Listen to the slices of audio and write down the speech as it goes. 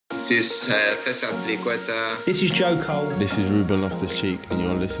This is Fesat Liqueta. This is Joe Cole. This is Ruben Loftus-Cheek, and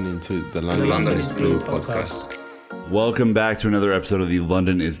you're listening to the London is Blue podcast. Welcome back to another episode of the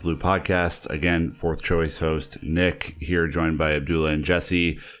London is Blue podcast. Again, fourth choice host Nick here, joined by Abdullah and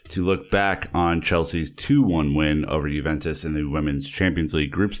Jesse, to look back on Chelsea's 2-1 win over Juventus in the Women's Champions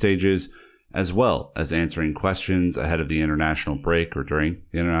League group stages, as well as answering questions ahead of the international break, or during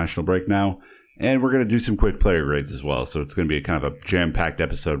the international break now. And we're going to do some quick player grades as well. So it's going to be a kind of a jam-packed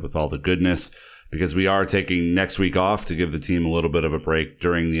episode with all the goodness, because we are taking next week off to give the team a little bit of a break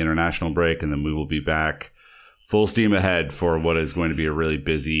during the international break. And then we will be back full steam ahead for what is going to be a really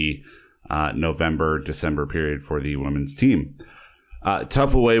busy November, December period for the women's team.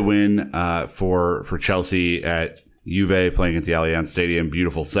 Tough away win for Chelsea at Juve, playing at the Allianz Stadium.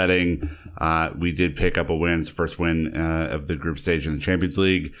 Beautiful setting. We did pick up a win. It's the first win of the group stage in the Champions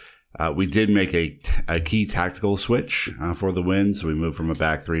League. We did make a key tactical switch for the win. So we moved from a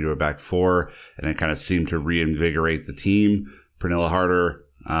back three to a back four, and it kind of seemed to reinvigorate the team. Pernilla Harder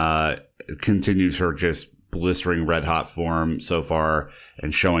continues her just blistering red hot form so far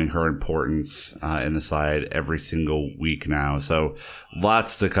and showing her importance in the side every single week now. So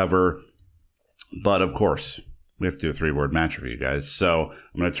lots to cover. But of course, we have to do a 3-word match review, guys. So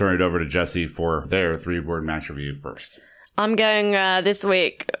I'm going to turn it over to Jesse for their 3-word match review first. I'm going this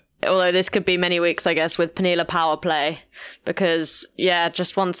week, although this could be many weeks, I guess, with Pernilla power play, because, yeah,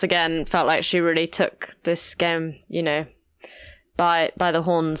 just once again felt like she really took this game, you know, by the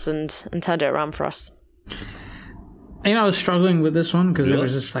horns and turned it around for us. You know, I was struggling with this one because it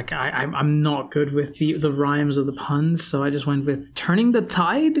was just like, I'm not good with the rhymes or the puns, so I just went with turning the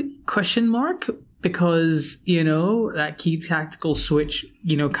tide, ? Because, you know, that key tactical switch,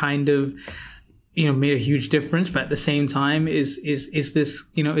 you know, kind of, you know, made a huge difference, but at the same time is this,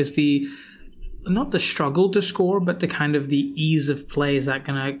 you know, is the, not the struggle to score, but the kind of the ease of play. Is that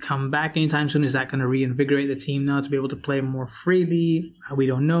going to come back anytime soon? Is that going to reinvigorate the team now to be able to play more freely? We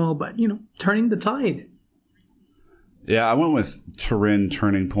don't know, but, you know, turning the tide. Yeah, I went with Turin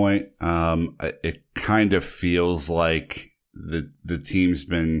turning point. It kind of feels like the team's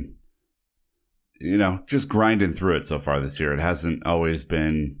been, you know, just grinding through it so far this year. It hasn't always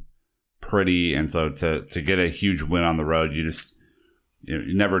been pretty, and so to get a huge win on the road, you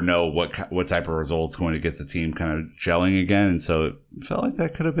never know what type of result's going to get the team kind of gelling again, and so it felt like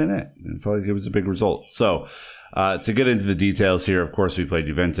that could have been it. It felt like it was a big result. So to get into the details here, of course, we played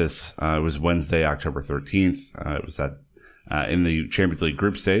Juventus. It was Wednesday, October 13th. It was in the Champions League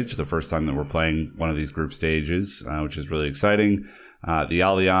group stage, the first time that we're playing one of these group stages, which is really exciting. The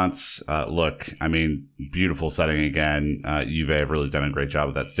Allianz, look, I mean, beautiful setting again. Juve have really done a great job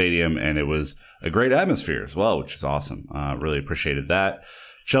with that stadium, and it was a great atmosphere as well, which is awesome. Really appreciated that.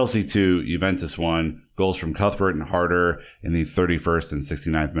 Chelsea 2, Juventus 1. Goals from Cuthbert and Harder in the 31st and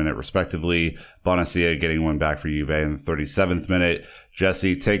 69th minute, respectively. Bonacia getting one back for Juve in the 37th minute.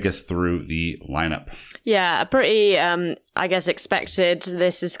 Jesse, take us through the lineup. Yeah, pretty, I guess, expected.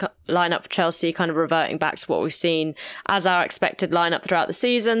 This is lineup for Chelsea, kind of reverting back to what we've seen as our expected lineup throughout the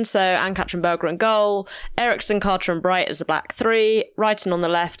season. So Ann-Katrin Berger in goal, Eriksson, Carter and Bright as the back three, Wrighton on the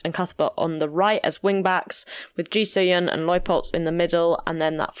left and Cuthbert on the right as wing backs, with Ji So-yun and Leupolz in the middle, and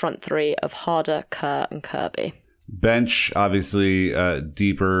then that front three of Harder, Kerr and Kirby. Bench, obviously,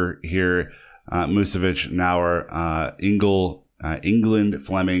 deeper here. Musovic, Nauer, England,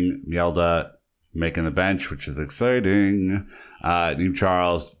 Fleming, Mjelda making the bench, which is exciting. Niamh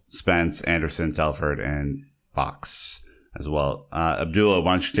Charles, Spence, Anderson, Telford, and Fox as well. Abdullah,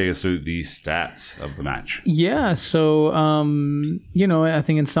 why don't you take us through the stats of the match? Yeah, so, you know, I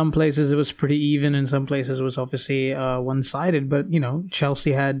think in some places it was pretty even. In some places it was obviously one-sided. But, you know,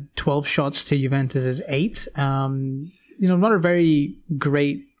 Chelsea had 12 shots to Juventus's 8. You know, not a very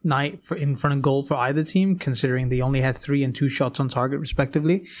great night in front of goal for either team, considering they only had 3 and 2 shots on target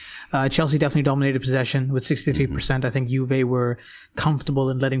respectively. Chelsea definitely dominated possession with 63%. I think Juve were comfortable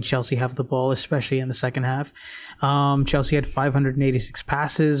in letting Chelsea have the ball, especially in the second half. Chelsea had 586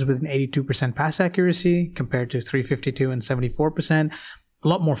 passes with an 82% pass accuracy compared to 352 and 74%. A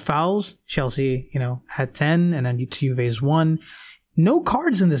lot more fouls. Chelsea, you know, had 10 and then Juve's 1. No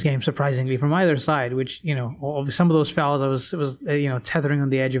cards in this game, surprisingly, from either side, which, you know, some of those fouls I was you know, tethering on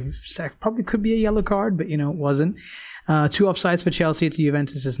the edge of probably could be a yellow card, but, you know, it wasn't. 2 offsides for Chelsea to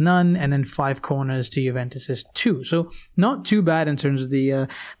Juventus's none, and then 5 corners to Juventus's 2. So not too bad in terms of the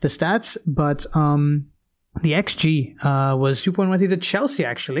stats, but the XG was 2.13 to Chelsea,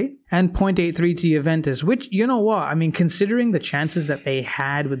 actually, and 0.83 to Juventus, which, you know what, I mean, considering the chances that they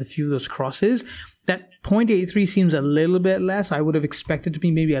had with a few of those crosses, that 0.83 seems a little bit less. I would have expected to be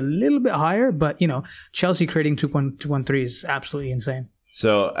maybe a little bit higher, but, you know, Chelsea creating 2.213 is absolutely insane.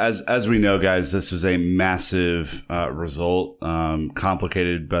 So as we know, guys, this was a massive result,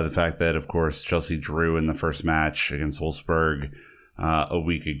 complicated by the fact that, of course, Chelsea drew in the first match against Wolfsburg a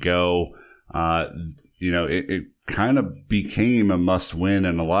week ago. It kind of became a must-win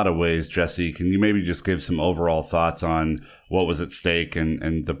in a lot of ways. Jesse, can you maybe just give some overall thoughts on what was at stake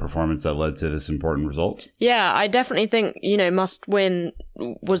and the performance that led to this important result? Yeah, I definitely think, must-win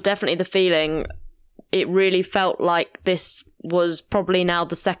was definitely the feeling. It really felt like this was probably now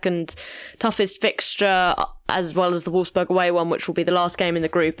the second toughest fixture, as well as the Wolfsburg away one, which will be the last game in the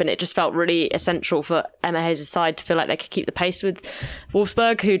group. And it just felt really essential for Emma Hayes' side to feel like they could keep the pace with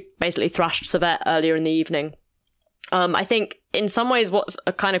Wolfsburg, who basically thrashed Servette earlier in the evening. I think in some ways what's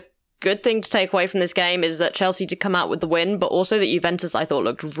a kind of good thing to take away from this game is that Chelsea did come out with the win, but also that Juventus, I thought,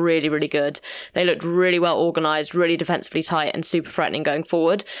 looked really, really good. They looked really well organised, really defensively tight and super threatening going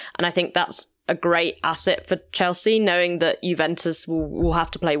forward. And I think that's a great asset for Chelsea, knowing that Juventus will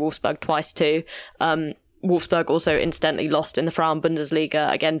have to play Wolfsburg twice too. Wolfsburg also incidentally lost in the Frauen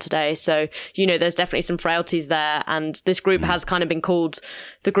Bundesliga again today. So, there's definitely some frailties there. And this group has kind of been called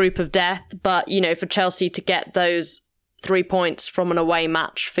the group of death. But, for Chelsea to get those 3 points from an away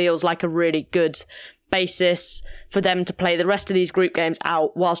match feels like a really good basis for them to play the rest of these group games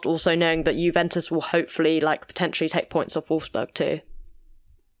out, whilst also knowing that Juventus will hopefully potentially take points off Wolfsburg too.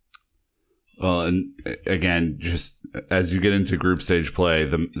 Well, and again, just as you get into group stage play,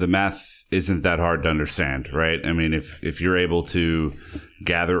 the math isn't that hard to understand, right? I mean, if you're able to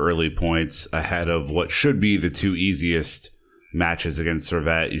gather early points ahead of what should be the two easiest matches against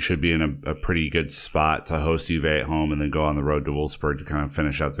Servette, you should be in a pretty good spot to host Juve at home and then go on the road to Wolfsburg to kind of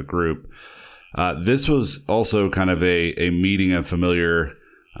finish out the group. This was also kind of a meeting of familiar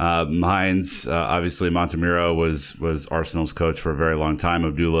minds. Obviously, Montemurro was Arsenal's coach for a very long time.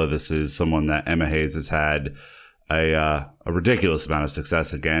 Abdullah, this is someone that Emma Hayes has had a ridiculous amount of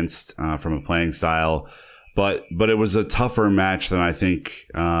success against from a playing style. But it was a tougher match than I think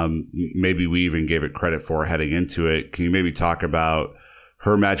maybe we even gave it credit for heading into it. Can you maybe talk about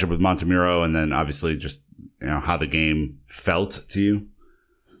her matchup with Montemurro and then obviously just how the game felt to you?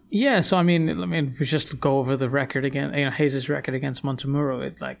 Yeah, so I mean, if we just go over the record again, Hayes' record against Montemurro,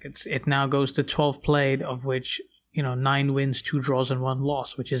 it now goes to 12 played, of which 9 wins, 2 draws, and 1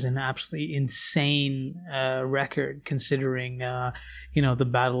 loss, which is an absolutely insane record considering the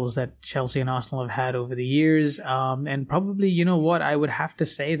battles that Chelsea and Arsenal have had over the years. And probably, I would have to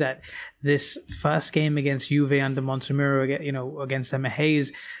say that this first game against Juve under Montemurro, against Emma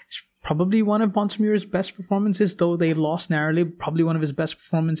Hayes, is probably one of Montemurro's best performances, though they lost narrowly. Probably one of his best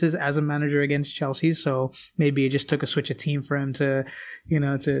performances as a manager against Chelsea. So maybe it just took a switch of team for him to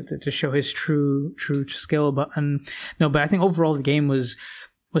show his true skill. But I think overall the game was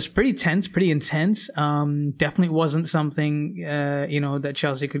pretty tense, pretty intense. Definitely wasn't something that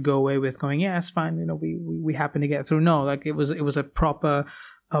Chelsea could go away with going, yeah, it's fine. We happen to get through. No, it was a proper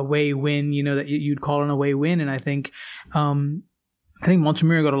away win. That you'd call an away win, and I think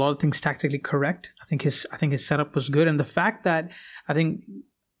Montemurro got a lot of things tactically correct. I think his setup was good, and the fact that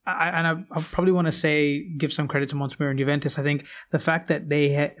I probably want to give some credit to Montemurro and Juventus. I think the fact that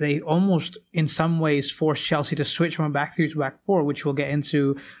they almost in some ways forced Chelsea to switch from a back 3 to back 4, which we'll get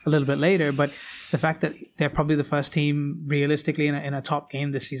into a little bit later. But the fact that they're probably the first team realistically in a top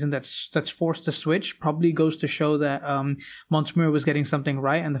game this season that's forced to switch probably goes to show that Montemurro was getting something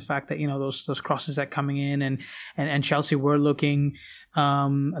right, and the fact that those crosses that coming in and Chelsea were looking a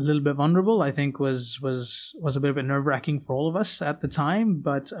little bit vulnerable, I think was a bit of a nerve-wracking for all of us at the time.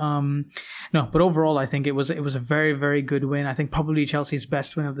 But overall, I think it was a very, very good win. I think probably Chelsea's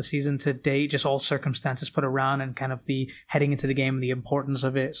best win of the season to date, just all circumstances put around and kind of the heading into the game and the importance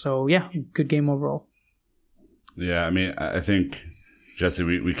of it. So yeah, good game overall. Yeah, I mean, I think, Jesse,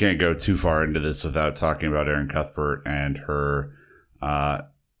 we can't go too far into this without talking about Erin Cuthbert and her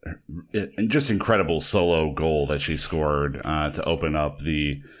just incredible solo goal that she scored to open up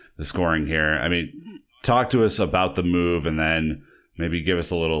the scoring here. I mean, talk to us about the move and then maybe give us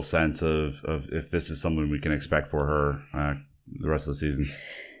a little sense of if this is something we can expect for her the rest of the season.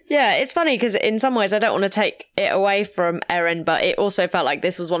 Yeah, it's funny because in some ways I don't want to take it away from Erin, but it also felt like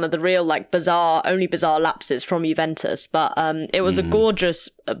this was one of the real bizarre lapses from Juventus. But it was a gorgeous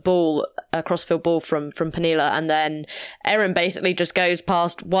ball, a crossfield ball from Pernilla, and then Erin basically just goes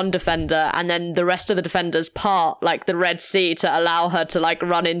past one defender, and then the rest of the defenders part the Red Sea to allow her to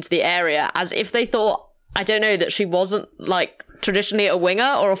run into the area, as if they thought, I don't know, that she wasn't traditionally a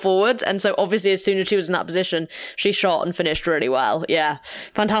winger or a forward. And so obviously as soon as she was in that position, she shot and finished really well. Yeah.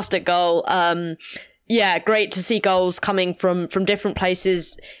 Fantastic goal. Great to see goals coming from different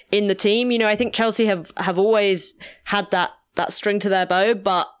places in the team. I think Chelsea have always had that string to their bow.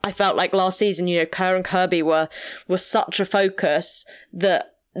 But I felt like last season, Kerr and Kirby were such a focus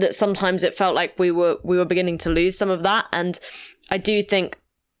that sometimes it felt like we were beginning to lose some of that. And I do think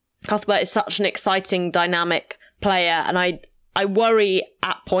Cuthbert is such an exciting, dynamic player, and I worry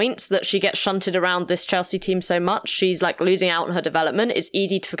at points that she gets shunted around this Chelsea team so much. She's like losing out on her development. It's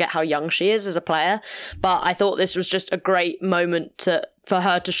easy to forget how young she is as a player, but I thought this was just a great moment for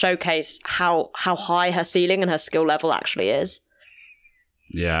her to showcase how high her ceiling and her skill level actually is.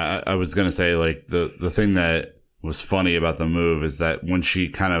 Yeah, I was going to say, like, the thing that was funny about the move is that when she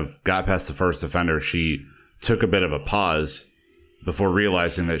kind of got past the first defender, she took a bit of a pause before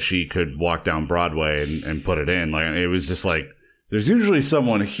realizing that she could walk down Broadway and put it in. Like, it was just like, there's usually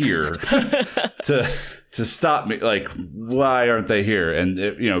someone here to stop me. Like, why aren't they here?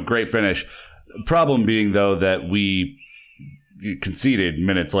 And great finish. Problem being, though, that we conceded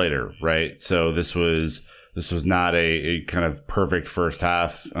minutes later, right? So this was not a kind of perfect first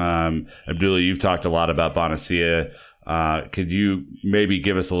half. Abdullah, you've talked a lot about Bonacia. Could you maybe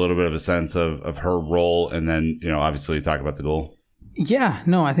give us a little bit of a sense of her role, and then obviously talk about the goal? Yeah,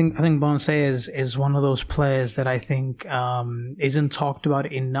 no, I think Bonacia is one of those players that I think isn't talked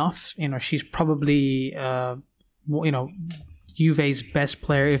about enough. She's probably Juve's best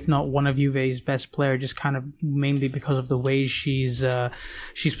player, if not one of Juve's best player, just kind of mainly because of the way she's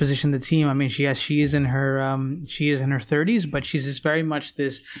positioned the team. I mean, she is in her 30s, but she's just very much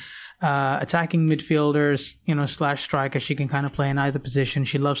this attacking midfielders, / striker. She can kind of play in either position.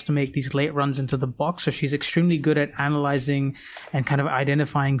 She loves to make these late runs into the box, so she's extremely good at analyzing and kind of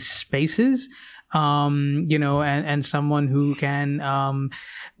identifying spaces. And someone who can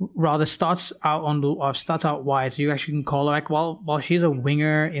rather starts out wide, so you actually can call her, like, while she's a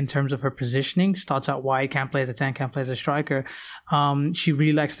winger in terms of her positioning, starts out wide, can't play as a 10, can't play as a striker. She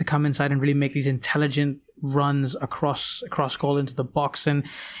really likes to come inside and really make these intelligent runs across goal into the box, and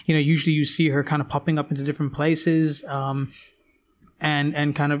usually you see her kind of popping up into different places,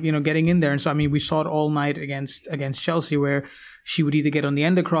 and kind of getting in there. And so I mean, we saw it all night against Chelsea, where she would either get on the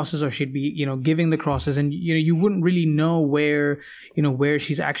end of crosses or she'd be giving the crosses, and you wouldn't really know where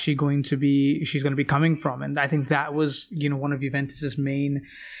she's actually going to be coming from. And I think that was one of Juventus's main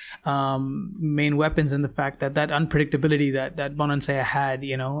weapons, in the fact that unpredictability that Bonacia had,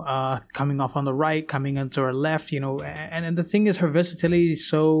 coming off on the right, coming into her left, and the thing is, her versatility is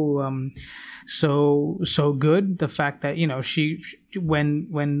so good. The fact that she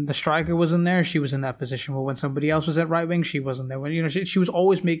when the striker was in there, she was in that position. Well, when somebody else was at right wing, she wasn't there. When she was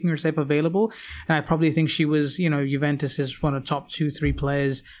always making herself available, and I probably think she was Juventus is one of the top 2-3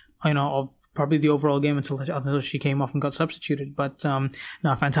 players of probably the overall game until she came off and got substituted. But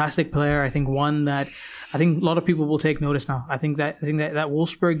no, fantastic player. I think one that I think a lot of people will take notice now. I think that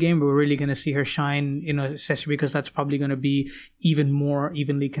Wolfsburg game, we're really going to see her shine, especially because that's probably going to be even more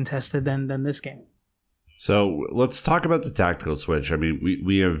evenly contested than this game. So let's talk about the tactical switch. I mean,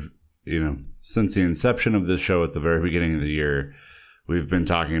 we have, since the inception of this show at the very beginning of the year, we've been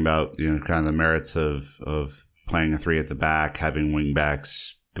talking about, kind of the merits of playing a 3 at the back, having wing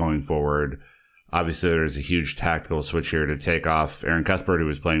backs going forward. Obviously, there's a huge tactical switch here to take off Erin Cuthbert, who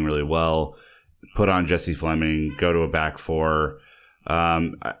was playing really well, put on Jessie Fleming, go to a back 4.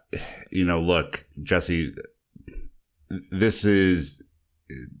 Look, Jessie,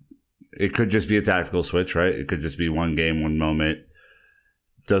 it could just be a tactical switch, right? It could just be one game, one moment.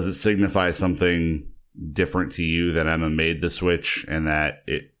 Does it signify something different to you that Emma made the switch and that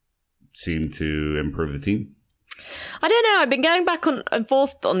it seemed to improve the team? I don't know. I've been going back and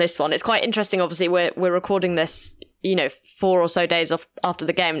forth on this one. It's quite interesting. Obviously, we're recording this, 4 or so days after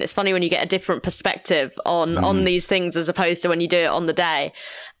the game. And it's funny when you get a different perspective on these things as opposed to when you do it on the day.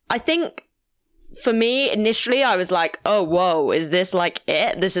 I think for me, initially, I was like, oh, whoa, is this like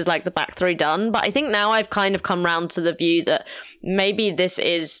it? This is like the back 3 done. But I think now I've kind of come round to the view that maybe this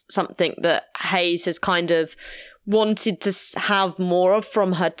is something that Hayes has kind of wanted to have more of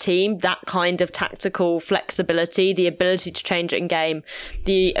from her team, that kind of tactical flexibility, the ability to change it in game,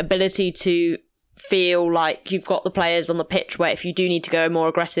 the ability to feel like you've got the players on the pitch where if you do need to go more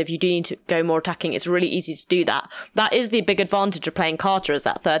aggressive, you do need to go more attacking, it's really easy to do that. That is the big advantage of playing Carter as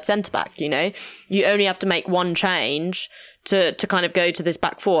that third centre-back, You only have to make one change to kind of go to this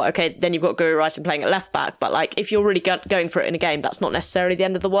back 4. Okay, then you've got Guro Reiten playing at left-back, but like if you're really going for it in a game, that's not necessarily the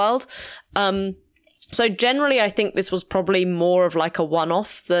end of the world. So generally, I think this was probably more of like a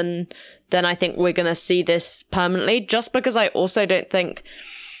one-off than I think we're going to see this permanently, just because I also don't think,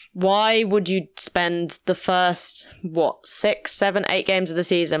 why would you spend the first, 6, 7, 8 games of the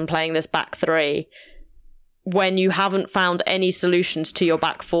season playing this back 3 when you haven't found any solutions to your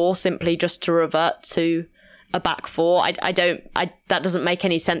back 4, simply just to revert to a back four. That doesn't make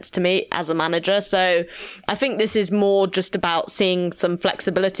any sense to me as a manager. So I think this is more just about seeing some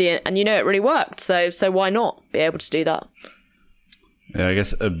flexibility, and it really worked. So why not be able to do that? Yeah, I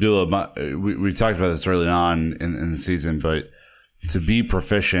guess, Abdullah, we talked about this early on in the season, but to be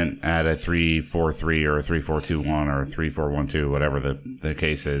proficient at a 3-4-3 or a 3-4-2-1 or a 3-4-1-2, whatever the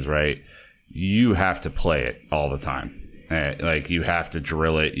case is, right? You have to play it all the time. Like, you have to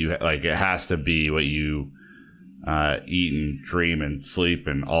drill it. It has to be what you eat and dream and sleep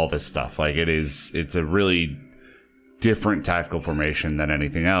and all this stuff. Like, it's a really different tactical formation than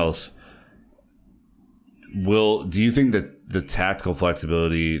anything else. Do you think that the tactical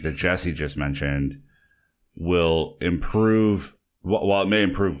flexibility that Jesse just mentioned will improve? While it may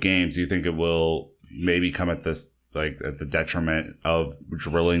improve games, do you think it will maybe come at this, like, at the detriment of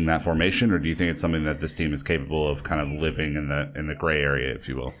drilling that formation, or do you think it's something that this team is capable of kind of living in the gray area, if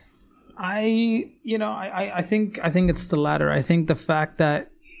you will? I think it's the latter. I think the fact that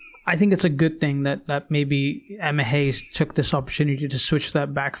I think it's a good thing that maybe Emma Hayes took this opportunity to switch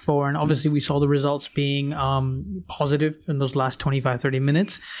that back four. And obviously we saw the results being positive in those last 25-30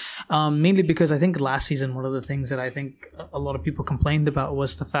 minutes. Mainly because I think last season, one of the things that I think a lot of people complained about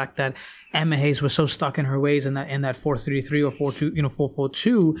was the fact that Emma Hayes was so stuck in her ways in that 4-3-3 or 4-2,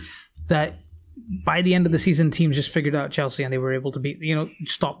 4-4-2, that by the end of the season, teams just figured out Chelsea and they were able to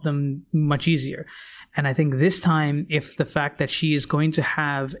stop them much easier. And I think this time, if the fact that she is going to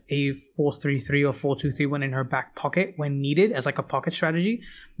have a 4-3-3 or 4-2-3-1 in her back pocket when needed as like a pocket strategy,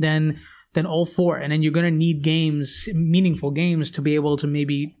 then all four. And then you're going to need meaningful games to be able to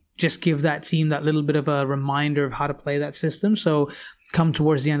maybe just give that team that little bit of a reminder of how to play that system. So come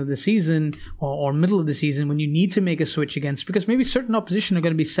towards the end of the season or middle of the season when you need to make a switch against, because maybe certain opposition are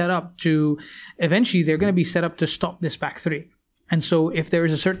going to be set up to, eventually they're going to be set up to stop this back three. And so if there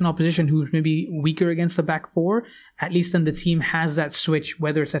is a certain opposition who's maybe weaker against the back four, at least then the team has that switch,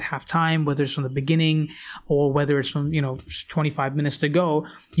 whether it's at halftime, whether it's from the beginning, or whether it's from, 25 minutes to go,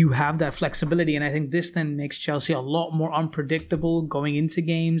 you have that flexibility. And I think this then makes Chelsea a lot more unpredictable going into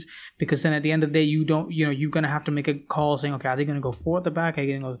games, because then at the end of the day, you're going to have to make a call saying, okay, are they going to go 4 at the back? Are they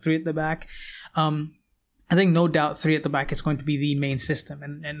going to go 3 at the back? I think no doubt 3 at the back is going to be the main system.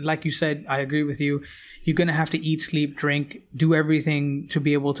 And like you said, I agree with you. You're going to have to eat, sleep, drink, do everything to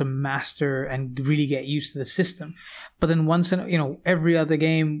be able to master and really get used to the system. But then once in, every other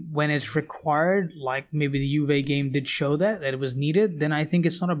game when it's required, like maybe the Juve game did show that it was needed, then I think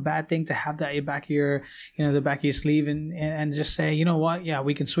it's not a bad thing to have that at the back of your, the back of your sleeve and just say, you know what? Yeah,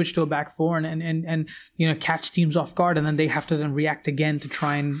 we can switch to a back four and catch teams off guard. And then they have to then react again to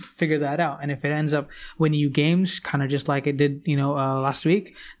try and figure that out. And if it ends up winning you games, kind of just like it did, last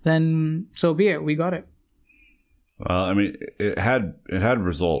week, then so be it. We got it. Well, I mean, it had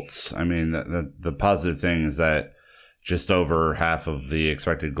results. I mean, the positive thing is that just over half of the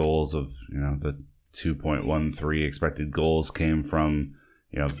expected goals of, the 2.13 expected goals came from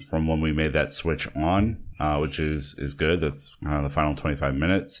when we made that switch on, which is good. That's kind of the final 25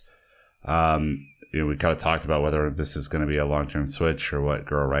 minutes. We kind of talked about whether this is going to be a long-term switch or what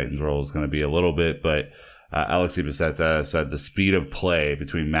Guro Reiten's role is going to be a little bit, but Alexis Baceta said the speed of play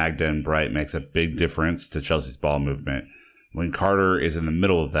between Magda and Bright makes a big difference to Chelsea's ball movement. When Carter is in the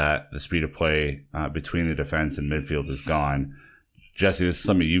middle of that, the speed of play between the defense and midfield is gone. Jesse, this is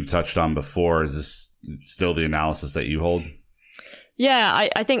something you've touched on before. Is this still the analysis that you hold? Yeah,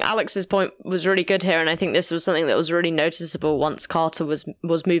 I think Alex's point was really good here, and I think this was something that was really noticeable once Carter was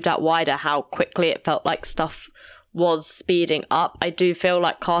moved out wider, how quickly it felt like stuff was speeding up. I do feel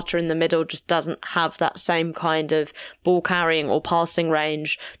like Carter in the middle just doesn't have that same kind of ball carrying or passing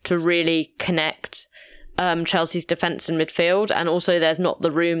range to really connect Chelsea's defence and midfield, and also there's not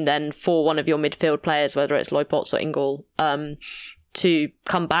the room then for one of your midfield players, whether it's Lloyd Potts or Ingle, to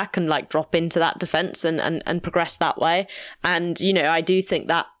come back and like drop into that defence and progress that way. And I do think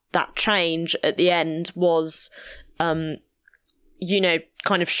that change at the end was kind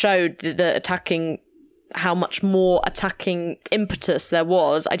of showed the attacking, how much more attacking impetus there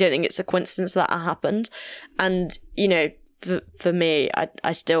was. I don't think it's a coincidence that happened. And for me,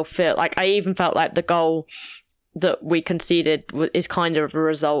 I still feel like, I even felt like the goal that we conceded is kind of a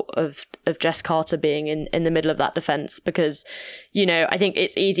result of Jess Carter being in the middle of that defence, because, I think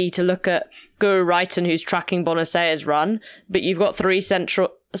it's easy to look at Guro Reiten, who's tracking Bonacea's run, but you've got 3 central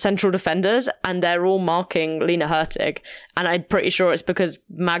defenders and they're all marking Lena Hurtig. And I'm pretty sure it's because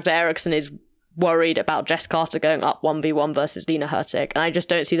Magda Eriksson is worried about Jess Carter going up 1v1 versus Lena Hurtig. And I just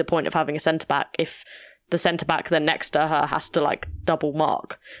don't see the point of having a centre-back if the centre-back then next to her has to like double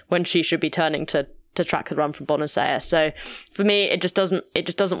mark when she should be turning to to track the run from Bonacea. So for me, it just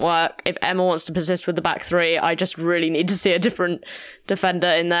doesn't work. If Emma wants to persist with the back three, I just really need to see a different defender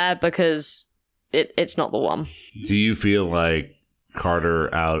in there because it's not the one. Do you feel like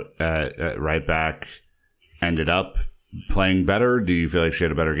Carter out at right back ended up playing better? Do you feel like she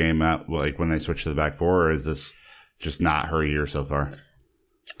had a better game out like when they switched to the back four, or is this just not her year so far?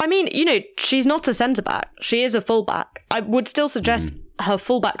 I mean, she's not a centre back. She is a fullback. I would still suggest her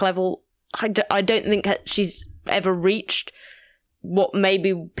fullback level. I don't think she's ever reached what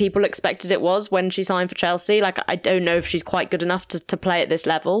maybe people expected it was when she signed for Chelsea. Like, I don't know if she's quite good enough to play at this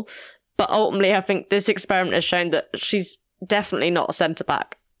level. But ultimately, I think this experiment has shown that she's definitely not a centre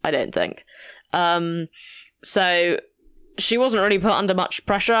back. I don't think. So she wasn't really put under much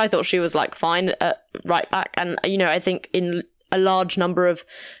pressure. I thought she was like fine at right back, and I think in a large number of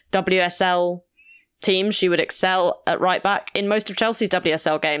WSL teams she would excel at right back. In most of Chelsea's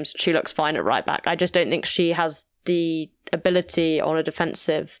WSL games, she looks fine at right back. I just don't think she has the ability on a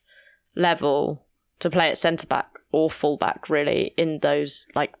defensive level to play at centre back or full back really in those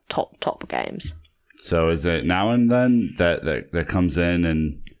like top games. So is it now and then that comes in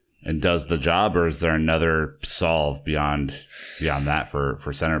and does the job, or is there another solve beyond that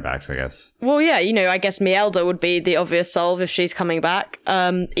for center backs, I guess? Well, yeah, I guess Mielda would be the obvious solve if she's coming back.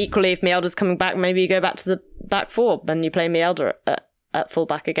 Equally, if Mielda's coming back, maybe you go back to the back four and you play Mielda at full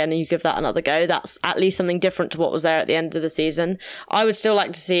back again and you give that another go. That's at least something different to what was there at the end of the season. I would still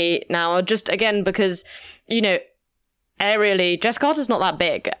like to see now, just again, because, aerially, Jess Carter's not that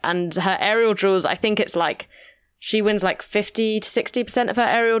big, and her aerial duels, I think it's like she wins like 50 to 60% of her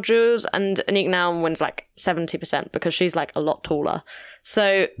aerial duels, and Anique Nouwen wins like 70% because she's like a lot taller.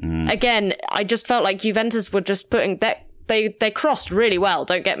 So again, I just felt like Juventus were just putting that they crossed really well.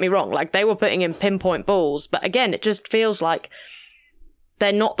 Don't get me wrong, like they were putting in pinpoint balls, but again, it just feels like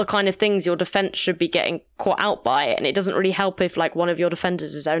they're not the kind of things your defense should be getting caught out by, and it doesn't really help if like one of your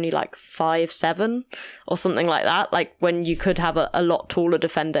defenders is only like 5'7" or something like that. Like when you could have a lot taller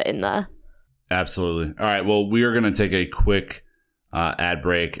defender in there. Absolutely. All right. Well, we are going to take a quick ad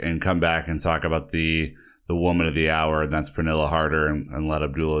break and come back and talk about the woman of the hour, and that's Pernilla Harder, and let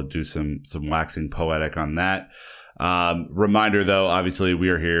Abdullah do some waxing poetic on that. Reminder, though, obviously we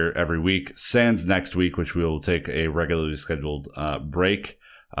are here every week, sans next week, which we will take a regularly scheduled break.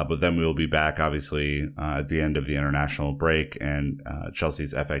 But then we will be back, obviously, at the end of the international break and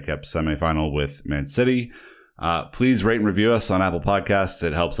Chelsea's FA Cup semifinal with Man City. Please rate and review us on Apple Podcasts.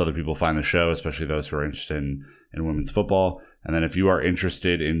 It helps other people find the show, especially those who are interested in women's football. And then if you are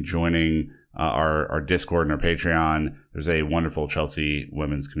interested in joining our Discord and our Patreon, there's a wonderful Chelsea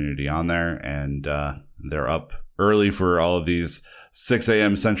women's community on there, and they're up early for all of these 6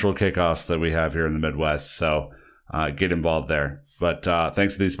 a.m. Central kickoffs that we have here in the Midwest. So get involved there. But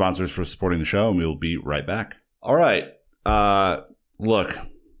thanks to these sponsors for supporting the show, and we will be right back. All right. Look,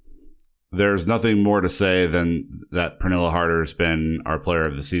 there's nothing more to say than that Pernilla Harder's been our player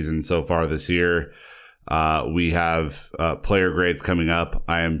of the season so far this year. We have player grades coming up.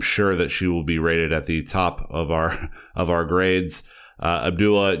 I am sure that she will be rated at the top of our grades.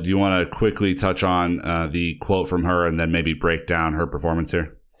 Abdullah, do you want to quickly touch on the quote from her and then maybe break down her performance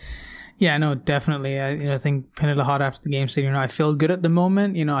here? Yeah, no, definitely. I think Pernilla Harder after the game said, I feel good at the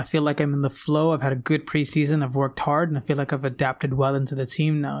moment. I feel like I'm in the flow. I've had a good preseason. I've worked hard, and I feel like I've adapted well into the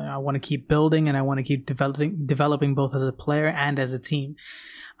team now. I want to keep building, and I want to keep developing both as a player and as a team.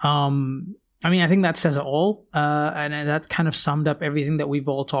 I think that says it all, and that kind of summed up everything that we've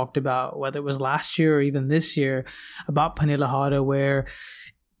all talked about, whether it was last year or even this year, about Pernilla Harder, where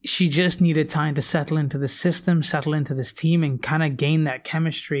she just needed time to settle into the system, settle into this team, and kind of gain that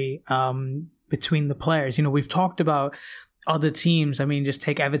chemistry between the players. We've talked about other teams. Just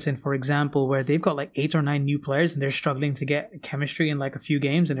take Everton, for example, where they've got like 8 or 9 new players, and they're struggling to get chemistry in like a few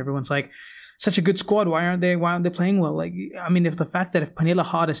games, and everyone's like, such a good squad. Why aren't they playing well? If the fact that if Pernilla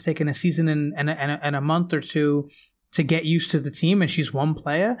Harder has taken a season and a month or two to get used to the team, and she's one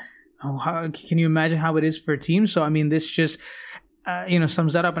player, how can you imagine how it is for a team? So this just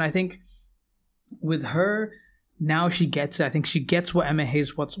sums that up. And I think with her now, she gets what Emma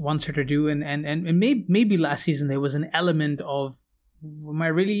Hayes wants her to do. And maybe last season there was an element of, am I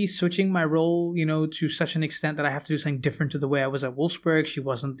really switching my role, to such an extent that I have to do something different to the way I was at Wolfsburg? She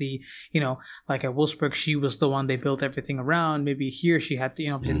wasn't the, like at Wolfsburg, she was the one they built everything around. Maybe here she had to,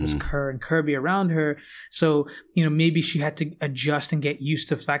 obviously there was Kerr and Kirby around her. So, maybe she had to adjust and get used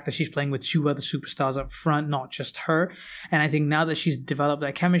to the fact that she's playing with 2 other superstars up front, not just her. And I think now that she's developed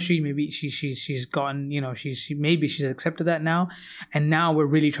that chemistry, maybe she's gotten, she's accepted that now. And now we're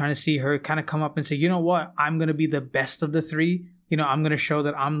really trying to see her kind of come up and say, you know what, I'm going to be the best of the 3 I'm going to show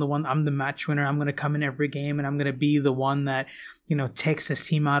that I'm the match winner. I'm going to come in every game and I'm going to be the one that, takes this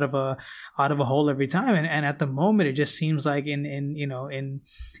team out of a hole every time. And at the moment, it just seems like in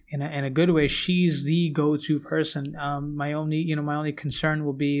a good way, she's the go-to person. My only concern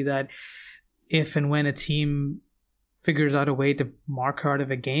will be that if and when a team figures out a way to mark her out of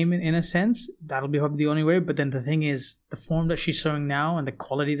a game in a sense, that'll be probably the only way. But then the thing is, the form that she's showing now and the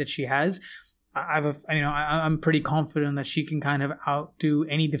quality that she has, I'm pretty confident that she can kind of outdo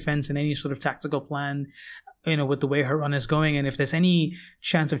any defense and any sort of tactical plan, with the way her run is going. And if there's any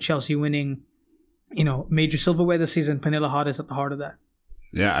chance of Chelsea winning, major silverware this season, Pernille Harder is at the heart of that.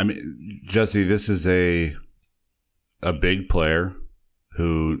 Yeah, I mean, Jesse, this is a big player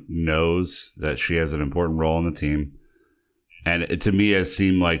who knows that she has an important role in the team. And it, to me, has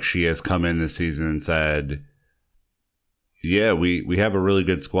seemed like she has come in this season and said, yeah, we have a really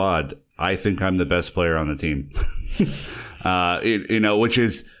good squad. I think I'm the best player on the team. Which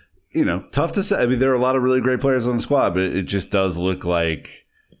is, tough to say. I mean, there are a lot of really great players on the squad, but it just does look like,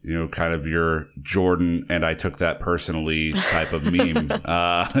 kind of your Jordan and I took that personally type of meme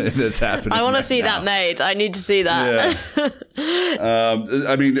that's happening. I want to see that made. I need to see that. Yeah.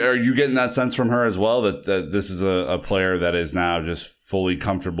 I mean, are you getting that sense from her as well, that this is a player that is now just fully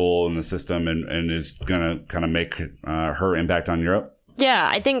comfortable in the system and is going to kind of make her impact on Europe? Yeah,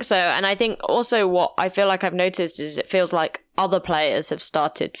 I think so. And I think also what I feel like I've noticed is it feels like other players have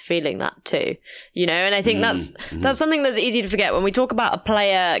started feeling that too, and I think that's something that's easy to forget. When we talk about a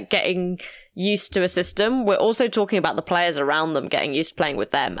player getting used to a system, we're also talking about the players around them getting used to playing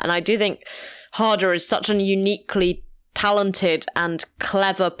with them. And I do think Harder is such a uniquely talented and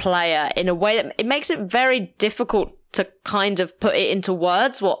clever player in a way that it makes it very difficult to kind of put it into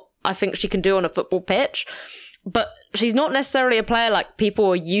words what I think she can do on a football pitch. But she's not necessarily a player like people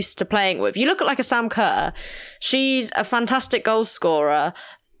are used to playing with. You look at like a Sam Kerr, she's a fantastic goal scorer,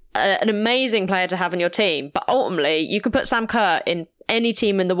 an amazing player to have in your team. But ultimately, you can put Sam Kerr in any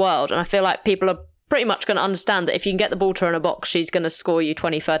team in the world. And I feel like people are pretty much going to understand that if you can get the ball to her in a box, she's going to score you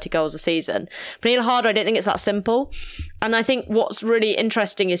 20, 30 goals a season. Pernille Harder, I don't think it's that simple. And I think what's really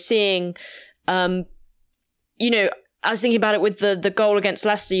interesting is seeing, I was thinking about it with the goal against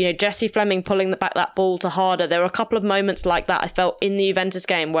Leicester, Jessie Fleming pulling back that ball to Harder. There were a couple of moments like that I felt in the Juventus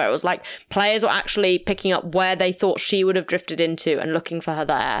game where it was like players were actually picking up where they thought she would have drifted into and looking for her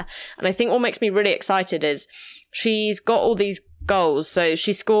there. And I think what makes me really excited is she's got all these goals. So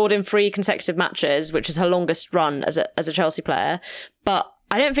she scored in 3 consecutive matches, which is her longest run as a Chelsea player. But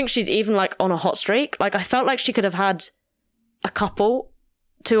I don't think she's even like on a hot streak. Like I felt like she could have had a couple,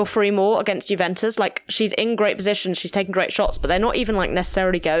 2 or 3 more against Juventus. Like she's in great position, she's taking great shots, but they're not even like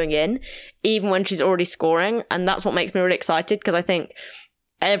necessarily going in, even when she's already scoring. And that's what makes me really excited, because I think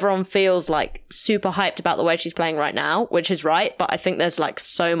everyone feels like super hyped about the way she's playing right now, which is right, but I think there's like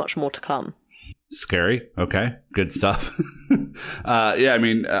so much more to come. Scary. Okay, good stuff. I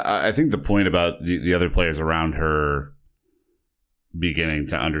mean, I think the point about the other players around her beginning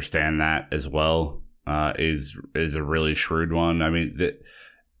to understand that as well is a really shrewd one. I mean,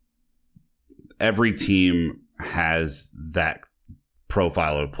 every team has that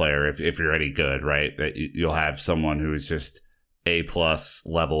profile of player if you're any good, right? That you'll have someone who is just A+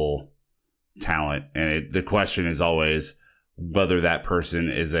 level talent. And the question is always whether that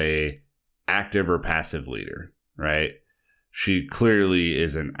person is a active or passive leader, right? She clearly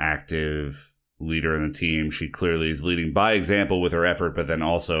is an active leader in the team. She clearly is leading by example with her effort, but then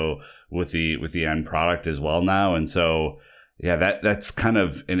also with the end product as well now. And so yeah, that's kind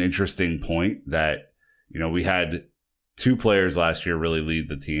of an interesting point that, we had 2 players last year really lead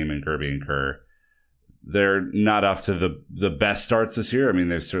the team in Gerby and Kerr. They're not off to the best starts this year. I mean,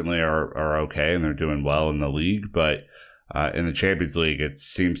 they certainly are okay and they're doing well in the league, but in the Champions League, it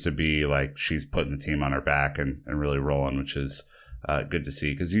seems to be like she's putting the team on her back and really rolling, which is good to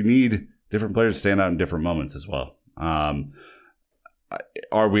see, because you need different players to stand out in different moments as well. Are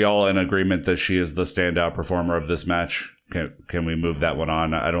we all in agreement that she is the standout performer of this match? Can we move that one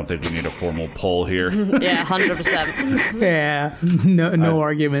on? I don't think we need a formal poll here. Yeah, 100%. Yeah, no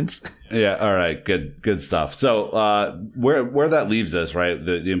arguments. Yeah, all right, good stuff. So where that leaves us, right?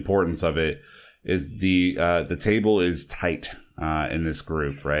 The importance of it is the table is tight in this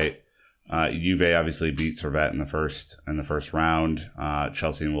group, right? Juve obviously beat Servette in the first round.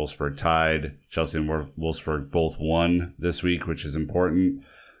 Chelsea and Wolfsburg tied. Chelsea and Wolfsburg both won this week, which is important.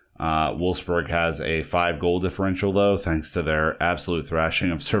 Wolfsburg has a 5-goal differential, though, thanks to their absolute thrashing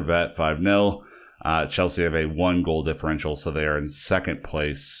of Servette 5-0. Chelsea have a 1-goal differential, so they are in second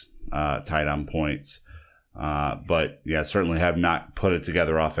place, tied on points. But yeah, certainly have not put it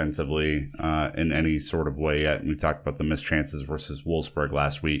together offensively in any sort of way yet. And we talked about the missed chances versus Wolfsburg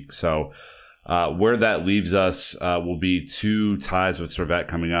last week. So where that leaves us will be 2 ties with Servette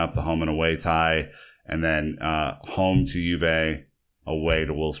coming up, the home and away tie, and then home to Juve, away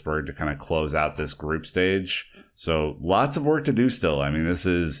to Wolfsburg to kind of close out this group stage. So lots of work to do still. I mean, this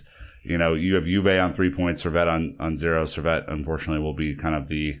is, you have Juve on 3 points, Servette on 0. Servette, unfortunately, will be kind of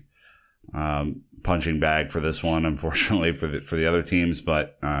the punching bag for this one, unfortunately, for the other teams.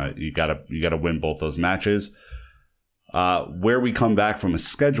 But you gotta win both those matches. Where we come back from a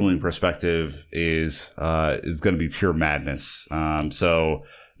scheduling perspective is going to be pure madness. So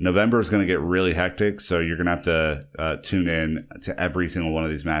November is going to get really hectic. So you're going to have to tune in to every single one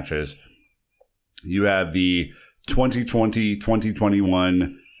of these matches. You have the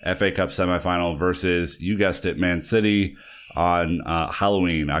 2020-2021 FA Cup semifinal versus, you guessed it, Man City on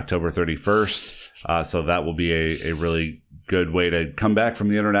Halloween, October 31st. So that will be a really good way to come back from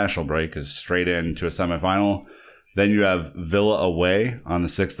the international break, is straight into a semifinal. Then you have Villa away on the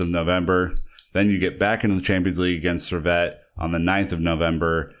 6th of November. Then you get back into the Champions League against Servette on the 9th of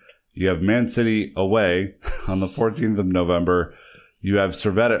November. You have Man City away on the 14th of November. You have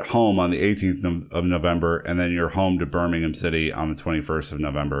Servette at home on the 18th of November, and then you're home to Birmingham City on the 21st of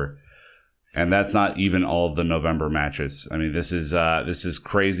November. And that's not even all of the November matches. I mean, this is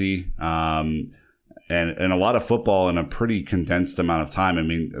crazy, and a lot of football in a pretty condensed amount of time. I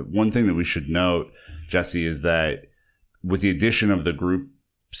mean, one thing that we should note, Jesse, is that with the addition of the group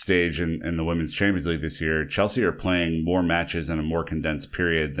stage in the Women's Champions League this year, Chelsea are playing more matches in a more condensed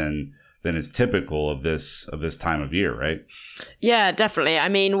period than is typical of this time of year, right? Yeah, definitely. I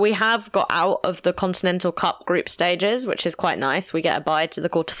mean, we have got out of the Continental Cup group stages, which is quite nice. We get a bye to the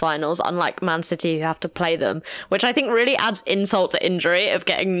quarterfinals, unlike Man City, who have to play them, which I think really adds insult to injury of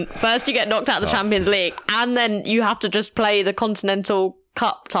getting, first you get knocked out of the Champions League, and then you have to just play the Continental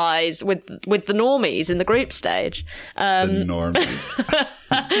Cup ties with the normies in the group stage. The normies.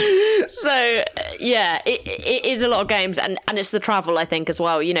 So yeah, it is a lot of games, and it's the travel, I think, as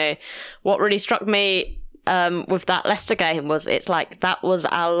well. What really struck me with that Leicester game was it's like that was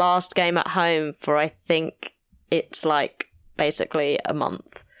our last game at home for, I think it's like basically a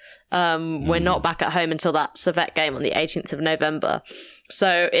month. We're not back at home until that Servette game on the 18th of November.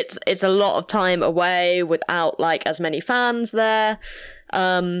 So it's a lot of time away without like as many fans there.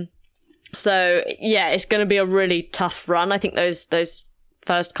 So yeah, it's going to be a really tough run. I think those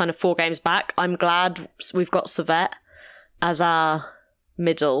first kind of 4 games back, I'm glad we've got Servette as our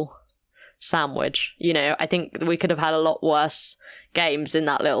middle sandwich. I think we could have had a lot worse games in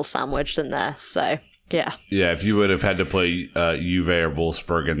that little sandwich than there. So yeah. Yeah, if you would have had to play Juve or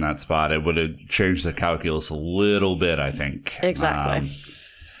Wolfsburg in that spot, it would have changed the calculus a little bit, I think. Exactly.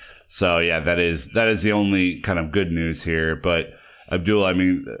 So yeah, that is the only kind of good news here. But Abdul, I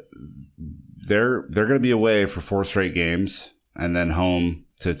mean, they're going to be away for 4 straight games and then home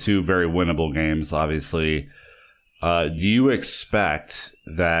to 2 very winnable games, obviously. Do you expect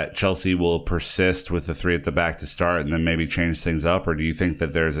that Chelsea will persist with the 3 at the back to start and then maybe change things up? Or do you think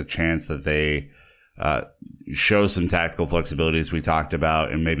that there's a chance that they show some tactical flexibility, as we talked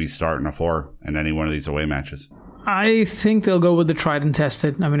about, and maybe start in a 4 in any one of these away matches? I think they'll go with the tried and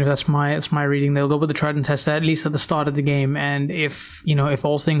tested. I mean, if that's my reading, they'll go with the tried and tested, at least at the start of the game. And if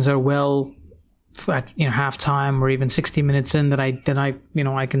all things are well at halftime or even 60 minutes in, I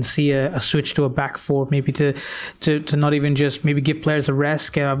can see a switch to a back 4, maybe to not even just maybe give players a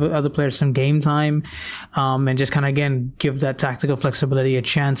rest, give other players some game time, and just kind of again give that tactical flexibility a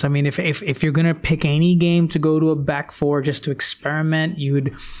chance. I mean, if you're gonna pick any game to go to a back 4 just to experiment,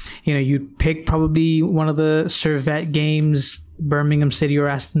 you'd pick probably one of the Servette games, Birmingham City or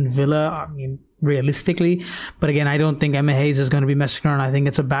Aston Villa. I mean, realistically, but again, I don't think Emma Hayes is going to be messing around. I think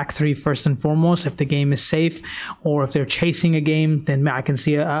it's a back 3 first and foremost. If the game is safe, or if they're chasing a game, then I can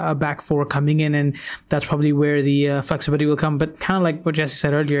see a back 4 coming in, and that's probably where the flexibility will come. But kind of like what Jesse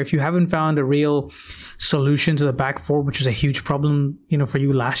said earlier, if you haven't found a real solution to the back 4, which was a huge problem, for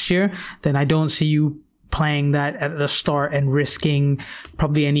you last year, then I don't see you playing that at the start and risking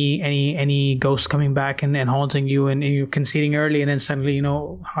probably any ghosts coming back and haunting you, and you conceding early, and then suddenly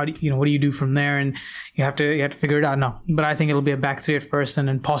what do you do from there, and you have to figure it out. No, but I think it'll be a back 3 at first, and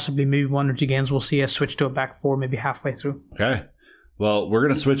then possibly maybe 1 or 2 games we'll see a switch to a back 4 maybe halfway through. Okay. Well, we're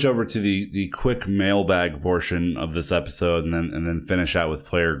going to switch over to the quick mailbag portion of this episode, and then finish out with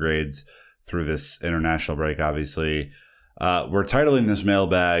player grades through this international break. Obviously, we're titling this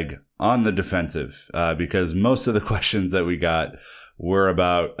mailbag On the Defensive, because most of the questions that we got were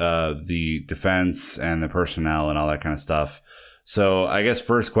about the defense and the personnel and all that kind of stuff. So I guess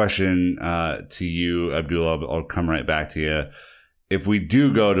first question to you, Abdullah, I'll come right back to you. If we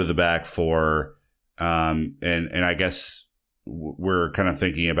do go to the back four, and I guess we're kind of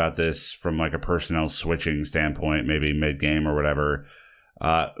thinking about this from like a personnel switching standpoint, maybe mid-game or whatever.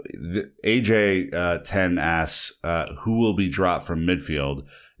 AJ 10 asks, who will be dropped from midfield?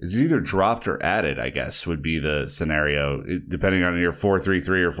 Is it either dropped or added, I guess, would be the scenario, depending on your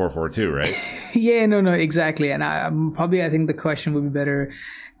 4-3-3 or 4-4-2, right? Yeah, no, exactly. And I think the question would be better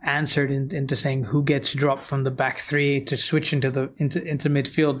answered into saying who gets dropped from the back three to switch into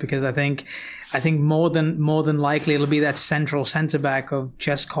midfield, because I think more than likely it'll be that central centre back of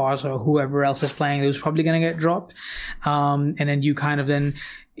Jess Cars or whoever else is playing who's probably going to get dropped, and then you kind of then,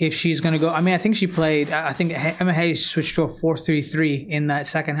 if she's going to go, I think she played, I think Emma Hayes switched to a 4-3-3 in that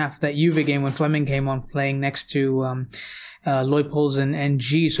second half of that Juve game when Fleming came on playing next to Leupolz and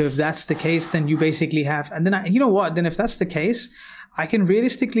G. So if that's the case, then you basically have, and then then if that's the case, I can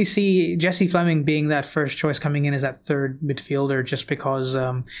realistically see Jessie Fleming being that first choice coming in as that third midfielder, just because,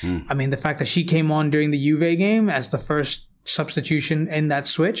 the fact that she came on during the Juve game as the first substitution in that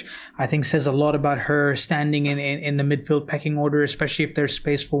switch, I think says a lot about her standing in the midfield pecking order, especially if there's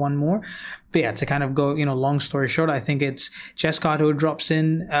space for one more. But yeah, to kind of go, long story short, I think it's Jess Scott who drops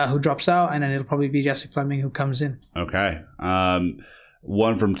out, and then it'll probably be Jessie Fleming who comes in. Okay.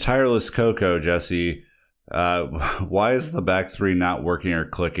 One from Tireless Coco, Jesse. Why is the back three not working or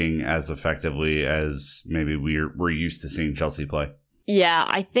clicking as effectively as maybe we're used to seeing Chelsea play? Yeah,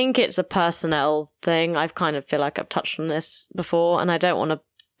 I think it's a personnel thing. I kind of feel like I've touched on this before, and I don't want to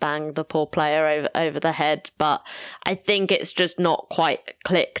bang the poor player over the head, but I think it's just not quite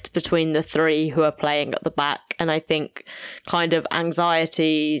clicked between the three who are playing at the back. And I think kind of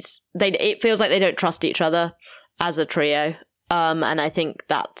anxieties, it feels like they don't trust each other as a trio. And I think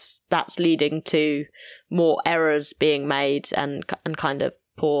that's leading to more errors being made and kind of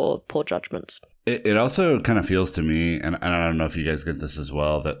poor judgments. It also kind of feels to me, and I don't know if you guys get this as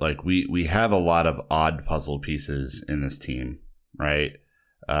well, that like we have a lot of odd puzzle pieces in this team, right?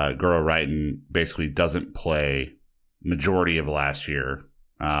 Guro Reiten basically doesn't play majority of last year,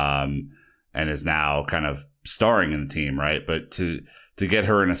 and is now kind of starring in the team, right? But to get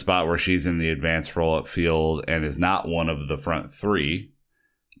her in a spot where she's in the advanced role at field and is not one of the front three,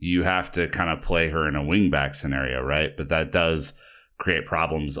 you have to kind of play her in a wingback scenario, right? But that does create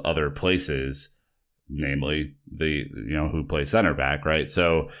problems other places, namely who plays center back, right?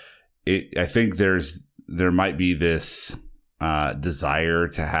 So I think there might be this desire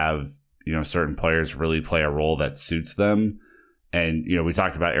to have certain players really play a role that suits them. And we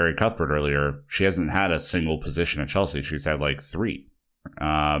talked about Ari Cuthbert earlier. She hasn't had a single position at Chelsea. She's had like 3,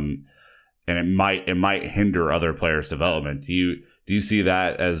 and it might hinder other players' development. Do you see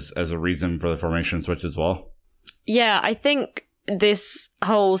that as a reason for the formation switch as well? Yeah, I think this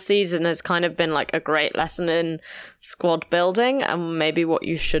whole season has kind of been like a great lesson in squad building and maybe what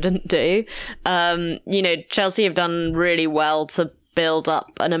you shouldn't do. Chelsea have done really well to build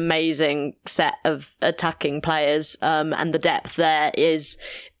up an amazing set of attacking players, and the depth there is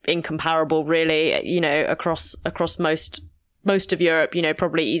incomparable, really. Across most of Europe,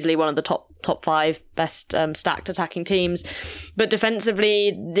 probably easily one of the top 5 best stacked attacking teams. But defensively,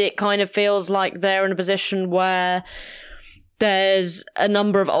 it kind of feels like they're in a position where there's a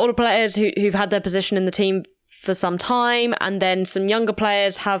number of older players who've had their position in the team for some time, and then some younger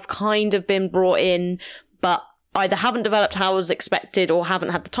players have kind of been brought in, but either haven't developed how was expected or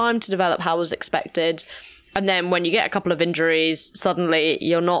haven't had the time to develop how was expected. And then when you get a couple of injuries, suddenly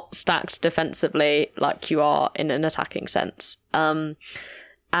you're not stacked defensively like you are in an attacking sense. And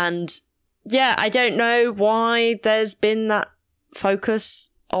yeah, I don't know why there's been that focus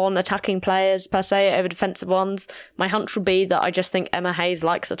on attacking players per se over defensive ones. My hunch would be that I just think Emma Hayes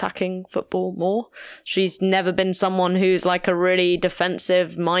likes attacking football more. She's never been someone who's like a really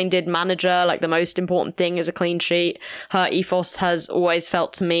defensive minded manager. Like the most important thing is a clean sheet. Her ethos has always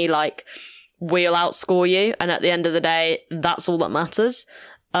felt to me like we'll outscore you, and at the end of the day, that's all that matters.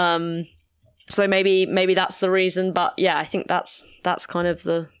 So maybe that's the reason, but yeah, I think that's kind of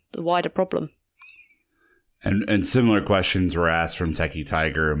the wider problem. And similar questions were asked from Techie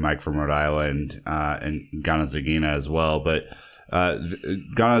Tiger, Mike from Rhode Island, and Ghana Zagina as well. But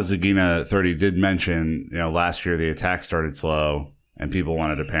Ghana Zagina 30 did mention, last year the attack started slow and people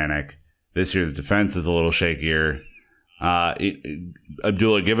wanted to panic. This year the defense is a little shakier.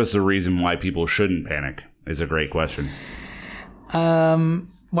 Abdullah, give us a reason why people shouldn't panic is a great question.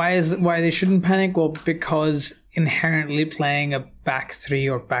 Why they shouldn't panic? Well, because inherently playing a back three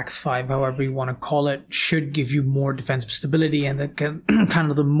or back five, however you want to call it, should give you more defensive stability, and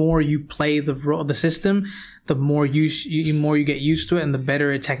the more you play the system, the more you get used to it, and the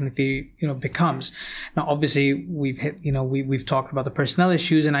better it technically becomes. Now, obviously, we've talked about the personnel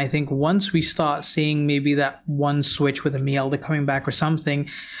issues, and I think once we start seeing maybe that one switch with Mjelde coming back or something,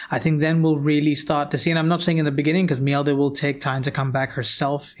 I think then we'll really start to see. And I'm not saying in the beginning, because Mjelde will take time to come back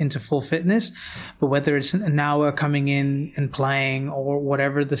herself into full fitness, but whether it's Nawa coming in and playing or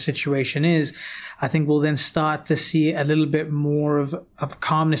whatever the situation is, I think we'll then start to see a little bit more of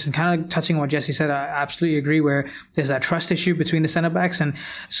calmness. And kind of touching on what Jesse said, I absolutely agree, where there's that trust issue between the centre backs. And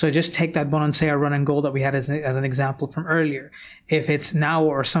so just take that Bonansea run and goal that we had as an example from earlier. If it's now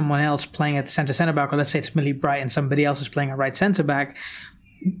or someone else playing at the centre back, or let's say it's Millie Bright and somebody else is playing at right centre back,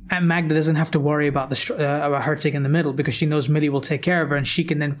 and Magda doesn't have to worry about about her taking the middle, because she knows Millie will take care of her, and she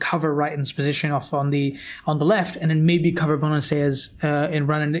can then cover Wrighton's position off on the left, and then maybe cover Bonansea's in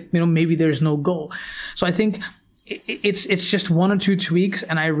run, and maybe there's no goal. So I think it's just one or two tweaks,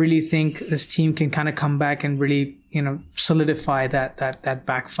 and I really think this team can kind of come back and really solidify that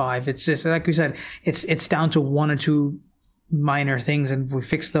back five. It's just like we said, it's down to one or two minor things, and if we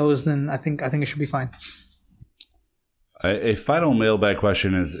fix those, then I think it should be fine. A final mailbag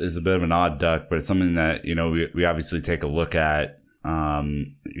question is a bit of an odd duck, but it's something that, we obviously take a look at,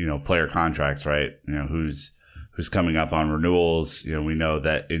 player contracts, right? Who's coming up on renewals. We know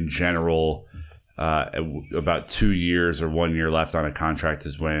that in general, about 2 years or 1 year left on a contract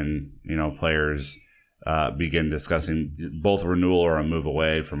is when, players begin discussing both renewal or a move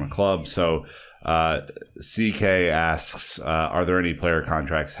away from a club. So CK asks, are there any player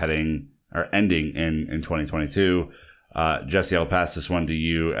contracts ending in 2022? Jesse, I'll pass this one to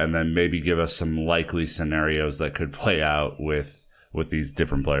you, and then maybe give us some likely scenarios that could play out with these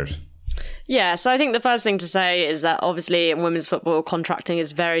different players. Yeah, so I think the first thing to say is that obviously in women's football, contracting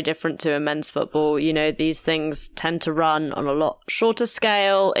is very different to in men's football. These things tend to run on a lot shorter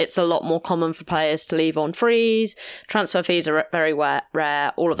scale. It's a lot more common for players to leave on frees. Transfer fees are very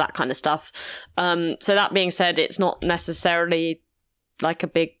rare, all of that kind of stuff. So that being said, it's not necessarily like a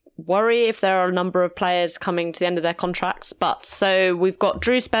big worry if there are a number of players coming to the end of their contracts. But so we've got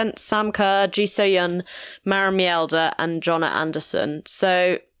Drew Spence, Sam Kerr, Ji So-yun, Maren Mjelde, and Jonna Andersson.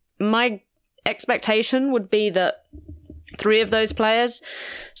 So my expectation would be that 3 of those players,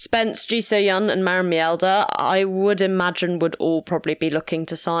 Spence, Ji So-yun, and Maren Mjelde, I would imagine would all probably be looking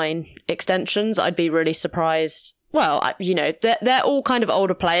to sign extensions. I'd be really surprised. Well, they're all kind of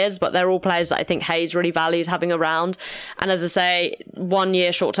older players, but they're all players that I think Hayes really values having around. And as I say, 1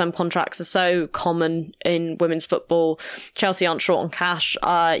 year short-term contracts are so common in women's football. Chelsea aren't short on cash.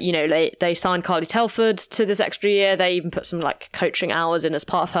 They signed Carly Telford to this extra year. They even put some coaching hours in as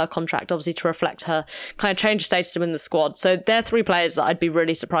part of her contract, obviously to reflect her kind of change of status in the squad. So they're 3 players that I'd be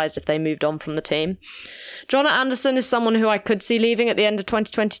really surprised if they moved on from the team. Jonna Andersson is someone who I could see leaving at the end of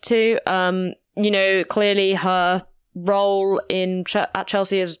 2022. Clearly her role at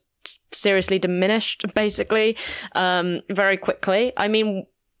Chelsea is seriously diminished, basically, very quickly. I mean,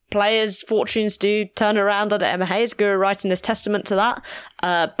 players' fortunes do turn around under Emma Hayes. Guro Reiten is testament to that.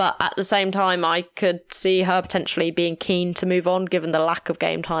 But at the same time, I could see her potentially being keen to move on, given the lack of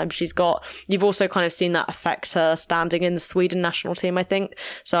game time she's got. You've also kind of seen that affect her standing in the Sweden national team, I think.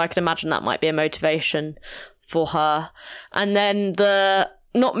 So I could imagine that might be a motivation for her. And then the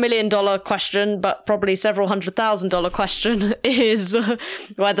not $1 million question, but probably several $100,000 question is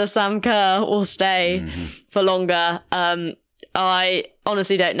whether Sam Kerr will stay for longer. I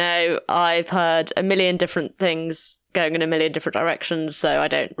honestly don't know. I've heard a million different things going in a million different directions, so I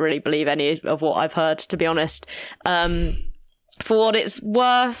don't really believe any of what I've heard, to be honest. For what it's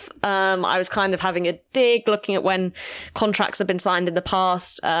worth, I was kind of having a dig, looking at when contracts have been signed in the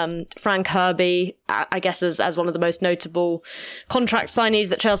past. Frank Herbie, I guess as one of the most notable contract signees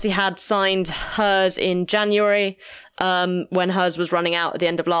that Chelsea had, signed hers in January, when hers was running out at the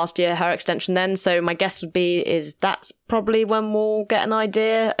end of last year, her extension then. So my guess would be is that's probably when we'll get an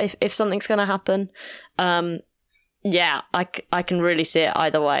idea if something's going to happen. Yeah, I can really see it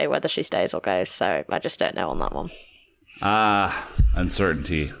either way, whether she stays or goes. So I just don't know on that one.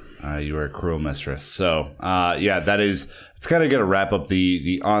 Uncertainty. You are a cruel mistress. So, it's kind of going to wrap up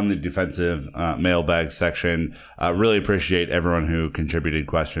the on the defensive mailbag section. Really appreciate everyone who contributed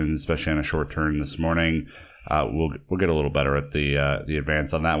questions, especially on a short turn this morning. We'll get a little better at the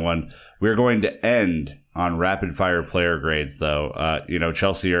advance on that one. We're going to end on rapid fire player grades, though.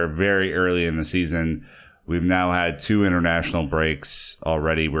 Chelsea are very early in the season. We've now had 2 international breaks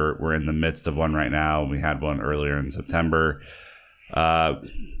already. We're in the midst of one right now. We had one earlier in September.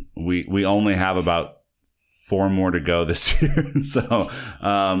 We only have about 4 more to go this year. So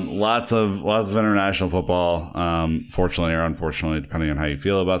lots of international football, fortunately or unfortunately, depending on how you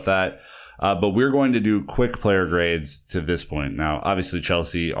feel about that. But we're going to do quick player grades to this point. Now, obviously,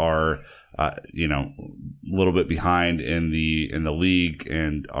 Chelsea are a little bit behind in the league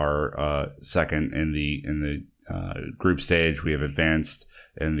and are second in the group stage. We have advanced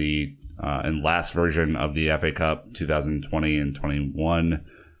in the last version of the FA Cup, 2020 and 21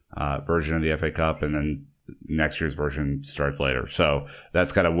 version of the FA Cup, and then next year's version starts later. So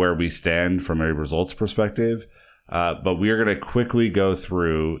that's kind of where we stand from a results perspective. But we are going to quickly go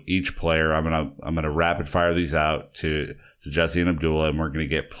through each player. I'm gonna rapid fire these out to Jesse and Abdullah, and we're going to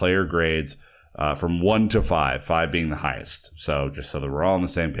get player grades from 1 to 5, 5 being the highest. So just so that we're all on the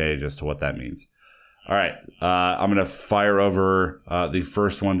same page as to what that means. All right, I'm going to fire over the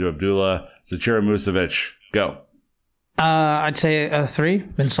first one to Abdullah. Zecira Musovic, go. I'd say a 3.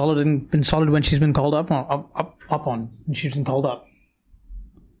 Been solid when she's been called up when she's been called up.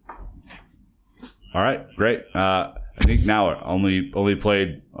 All right, great. I think now only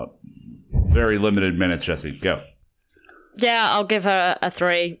played very limited minutes. Jesse, go. Yeah, I'll give her a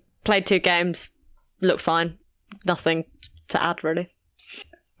 3. Played 2 games, looked fine. Nothing to add really.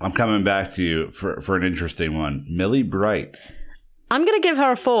 I'm coming back to you for an interesting one. Millie Bright. I'm going to give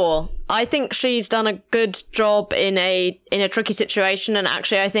her a 4. I think she's done a good job in a tricky situation, and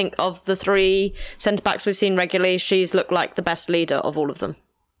actually I think of the 3 centre-backs we've seen regularly, she's looked like the best leader of all of them.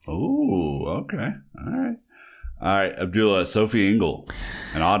 Oh, okay. All right, Abdullah, Sophie Ingle,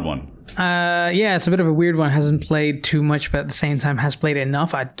 an odd one. Yeah, it's a bit of a weird one. Hasn't played too much, but at the same time has played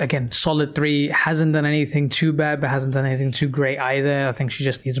enough. Again, solid 3. Hasn't done anything too bad, but hasn't done anything too great either. I think she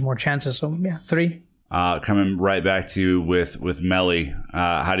just needs more chances. So yeah, 3. Coming right back to you with Melly.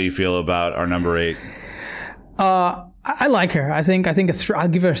 How do you feel about our number 8? I like her. I think I'll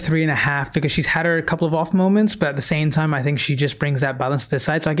give her a 3.5 because she's had her a couple of off moments, but at the same time, I think she just brings that balance to the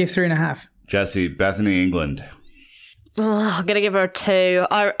side. So I give 3.5. Jesse, Bethany England. I'm going to give her a 2.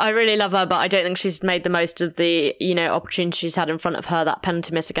 I really love her, but I don't think she's made the most of the opportunities she's had in front of her. That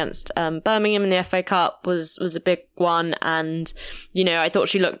penalty miss against Birmingham in the FA Cup was a big one, and I thought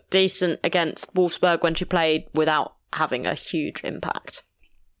she looked decent against Wolfsburg when she played without having a huge impact.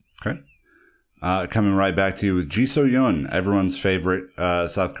 Okay. Coming right back to you with Ji So-yeon, everyone's favorite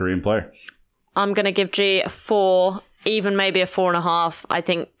South Korean player. I'm going to give Ji a 4, even maybe a 4.5. I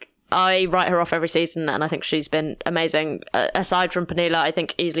think I write her off every season, and I think she's been amazing. Aside from Pernilla, I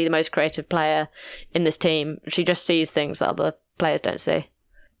think easily the most creative player in this team. She just sees things that other players don't see.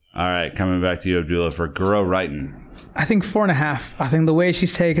 All right, coming back to you, Abdullah, for Guro Reiten. I think 4.5. I think the way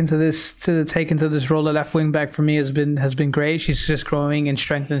she's taken to this role of left wing back for me has been great. She's just growing in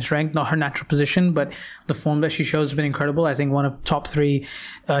strength and strength, not her natural position, but the form that she shows has been incredible. I think one of top 3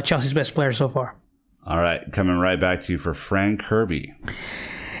 Chelsea's best players so far. All right, coming right back to you for Fran Kirby.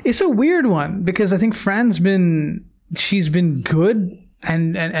 It's a weird one because I think she's been good.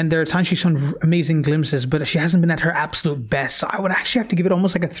 And there are times she's shown amazing glimpses, but she hasn't been at her absolute best. So I would actually have to give it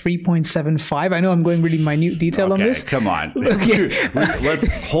almost like a 3.75. I know I'm going really minute detail on this. Come on. Okay. Let's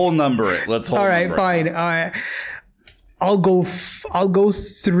whole number it. All right, fine. I'll go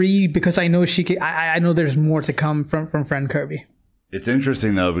 3 because I know I know there's more to come from Fran Kirby. It's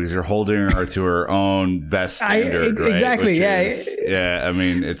interesting though because you're holding her to her own best standard, right? Exactly. Yeah. I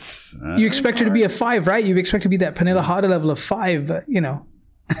mean, it's you expect her to be a 5, right? You expect her to be that Pernilla Harder level of 5, but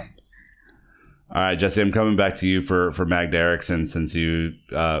All right, Jesse, I'm coming back to you for Magda Eriksson since you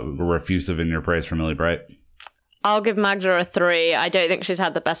were effusive in your praise for Millie Bright. I'll give Magda a 3. I don't think she's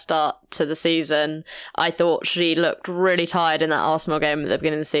had the best start to the season. I thought she looked really tired in that Arsenal game at the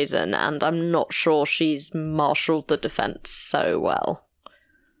beginning of the season, and I'm not sure she's marshalled the defence so well.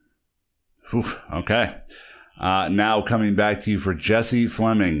 Okay. Now coming back to you for Jessie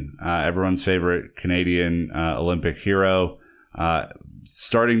Fleming, everyone's favorite Canadian Olympic hero.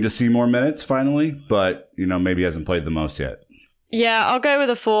 Starting to see more minutes finally, but maybe hasn't played the most yet. Yeah, I'll go with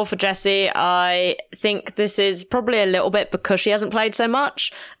a 4 for Jessie. I think this is probably a little bit because she hasn't played so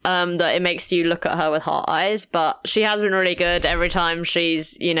much that it makes you look at her with hot eyes. But she has been really good every time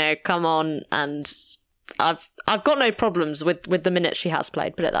she's, come on. And I've got no problems with the minutes she has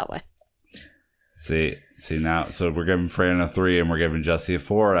played, put it that way. See now. So we're giving Fran a 3 and we're giving Jessie a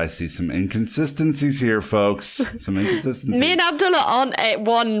 4. I see some inconsistencies here, folks. Some inconsistencies. Me and Abdullah aren't at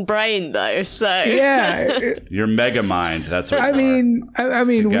one brain though, so yeah. You're mega mind. That's what I mean.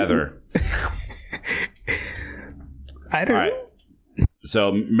 Together. I don't know.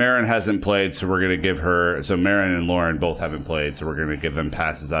 So Marin hasn't played, so we're going to give her... So Marin and Lauren both haven't played, so we're going to give them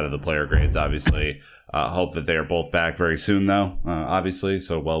passes out of the player grades, obviously. Hope that they are both back very soon, though, obviously.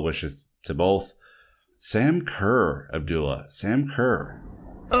 So well wishes to both. Sam Kerr, Abdullah. Sam Kerr.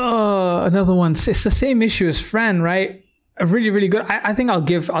 Another one. It's the same issue as Fran, right? Really, really good. I think I'll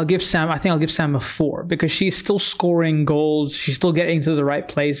give Sam a 4 because she's still scoring goals. She's still getting to the right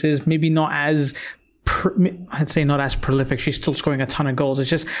places. Maybe not as I'd say not as prolific. She's still scoring a ton of goals. It's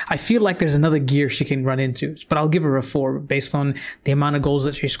just I feel like there's another gear she can run into. But I'll give her a 4 based on the amount of goals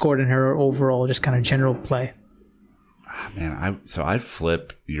that she scored in her overall just kind of general play. Man, I'd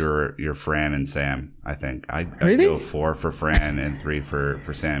flip your Fran and Sam. I think I'd really? go 4 for Fran and 3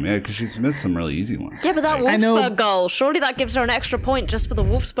 for Sam. Yeah, because she's missed some really easy ones. Yeah, but that Wolfsburg goal, surely that gives her an extra point just for the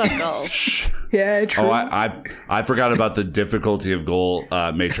Wolfsburg goal. Yeah, true. Oh, I forgot about the difficulty of goal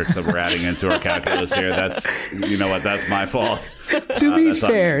matrix that we're adding into our calculus here. That's that's my fault. To be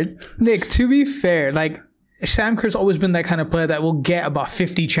fair, Nick. To be fair, like. Sam Kerr's always been that kind of player that will get about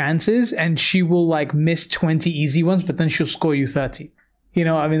 50 chances and she will like miss 20 easy ones, but then she'll score you 30.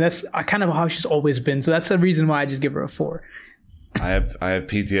 That's kind of how she's always been. So that's the reason why I just give her a 4. I have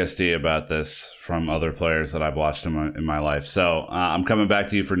PTSD about this from other players that I've watched in my life. So I'm coming back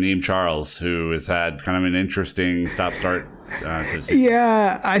to you for Neem Charles, who has had kind of an interesting stop-start to the season.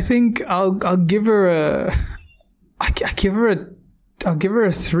 Yeah, I think I'll give her I'll give her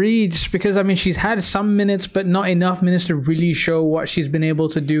a 3 just because, she's had some minutes, but not enough minutes to really show what she's been able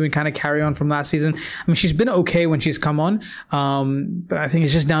to do and kind of carry on from last season. She's been okay when she's come on, but I think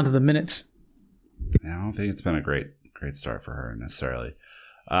it's just down to the minutes. Yeah, I don't think it's been a great start for her necessarily.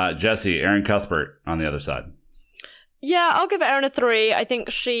 Jesse, Erin Cuthbert on the other side. Yeah, I'll give Erin a 3. I think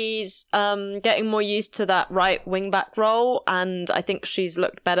she's getting more used to that right wing-back role, and I think she's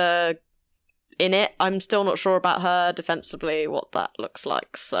looked better in it. I'm still not sure about her defensively, what that looks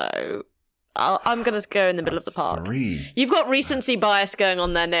like. So I'm going to go in the middle of the park. 3. You've got recency bias going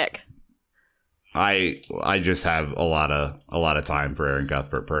on there, Nick. I just have a lot of time for Erin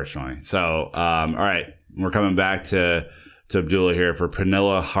Cuthbert personally. So all right, we're coming back to Abdullah here for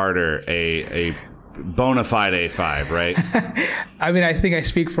Pernilla Harder, a bona fide A5, right? I think I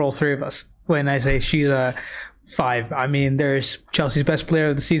speak for all three of us when I say she's a 5. There's Chelsea's best player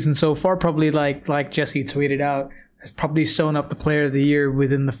of the season so far, probably like Jesse tweeted out, has probably sewn up the player of the year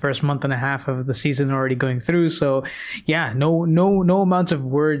within the first month and a half of the season already going through. So yeah, no amounts of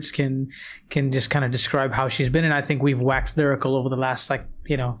words can just kind of describe how she's been. And I think we've waxed lyrical over the last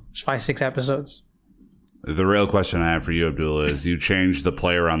 5-6 episodes. The real question I have for you, Abdullah, is you changed the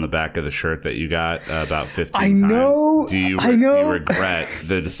player on the back of the shirt that you got about 15 times. Do you regret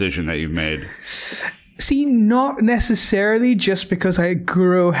the decision that you've made? See, not necessarily, just because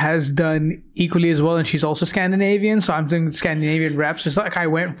Guro has done equally as well, and she's also Scandinavian, so I'm doing Scandinavian reps. It's like I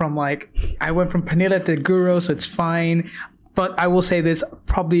went from Pernilla to Guro, so it's fine. But I will say this,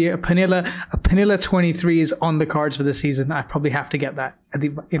 probably a Pernilla 23 is on the cards for the season. I probably have to get that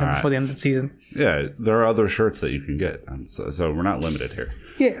before the end of the season. Yeah, there are other shirts that you can get, so we're not limited here.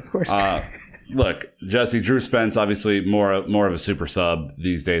 Yeah, of course. Look, Jesse, Drew Spence, obviously more of a super sub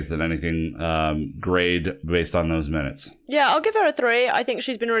these days than anything. Grade based on those minutes. Yeah, I'll give her a 3. I think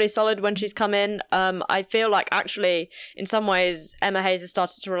she's been really solid when she's come in. I feel like actually, in some ways, Emma Hayes has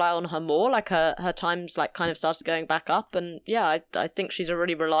started to rely on her more. Like her times kind of started going back up. And yeah, I think she's a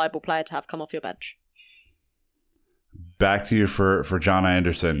really reliable player to have come off your bench. Back to you for Jonna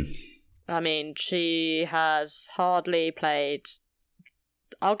Anderson. She has hardly played.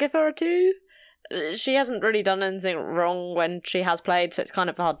 I'll give her a 2. She hasn't really done anything wrong when she has played, so it's kind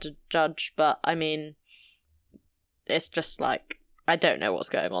of hard to judge, but it's just I don't know what's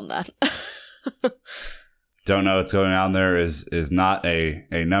going on there. Don't know what's going on there is not a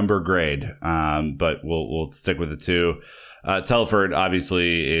number grade, but we'll stick with the 2. Telford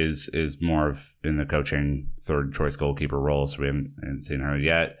obviously is more of in the coaching third choice goalkeeper role, so we haven't seen her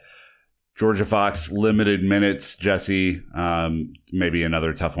yet. Georgia Fox, limited minutes. Jesse, maybe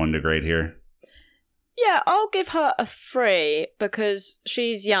another tough one to grade here. Yeah, I'll give her a 3 because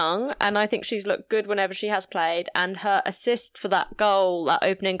she's young and I think she's looked good whenever she has played, and her assist for that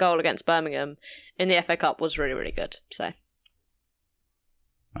opening goal against Birmingham in the FA Cup was really, really good. So,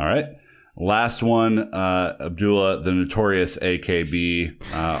 all right. Last one, Abdullah, the notorious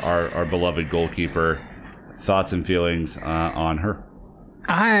AKB, our beloved goalkeeper. Thoughts and feelings on her?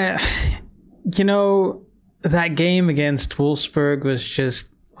 That game against Wolfsburg was just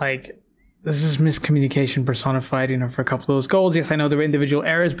this is miscommunication personified, for a couple of those goals. Yes, I know there were individual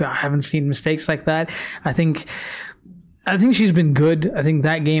errors, but I haven't seen mistakes like that. I think she's been good. I think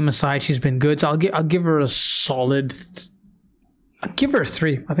that game aside, she's been good. So I'll give her a solid. I'll give her a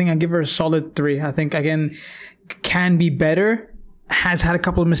 3. I think I'll give her a solid 3. I think again can be better. Has had a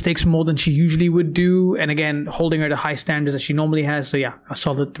couple of mistakes more than she usually would do, and again holding her to high standards that she normally has. So yeah, a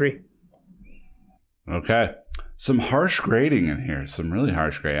solid 3. Okay. Some harsh grading in here. Some really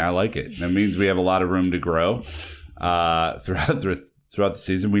harsh grading. I like it. That means we have a lot of room to grow throughout the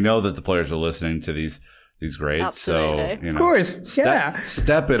season. We know that the players are listening to these grades. Absolutely. So, Of course.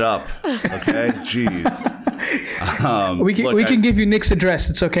 Step it up. Okay? Jeez. We can give you Nick's address.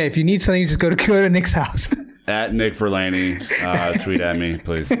 It's okay. If you need something, just go to Nick's house. At Nick Verlaney. Tweet at me,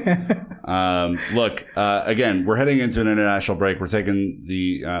 please. Again, we're heading into an international break. We're taking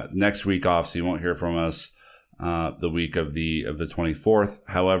the next week off, so you won't hear from us the week of the 24th.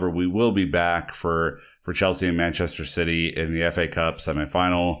 However, we will be back for Chelsea and Manchester City in the FA Cup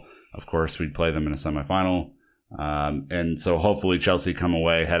semifinal. Of course, we'd play them in a semifinal. And so hopefully Chelsea come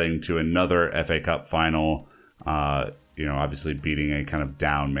away heading to another FA Cup final, obviously beating a kind of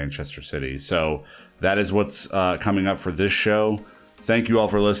down Manchester City. So that is what's coming up for this show. Thank you all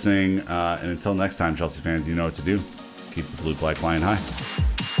for listening. And until next time, Chelsea fans, you know what to do. Keep the blue flag flying high.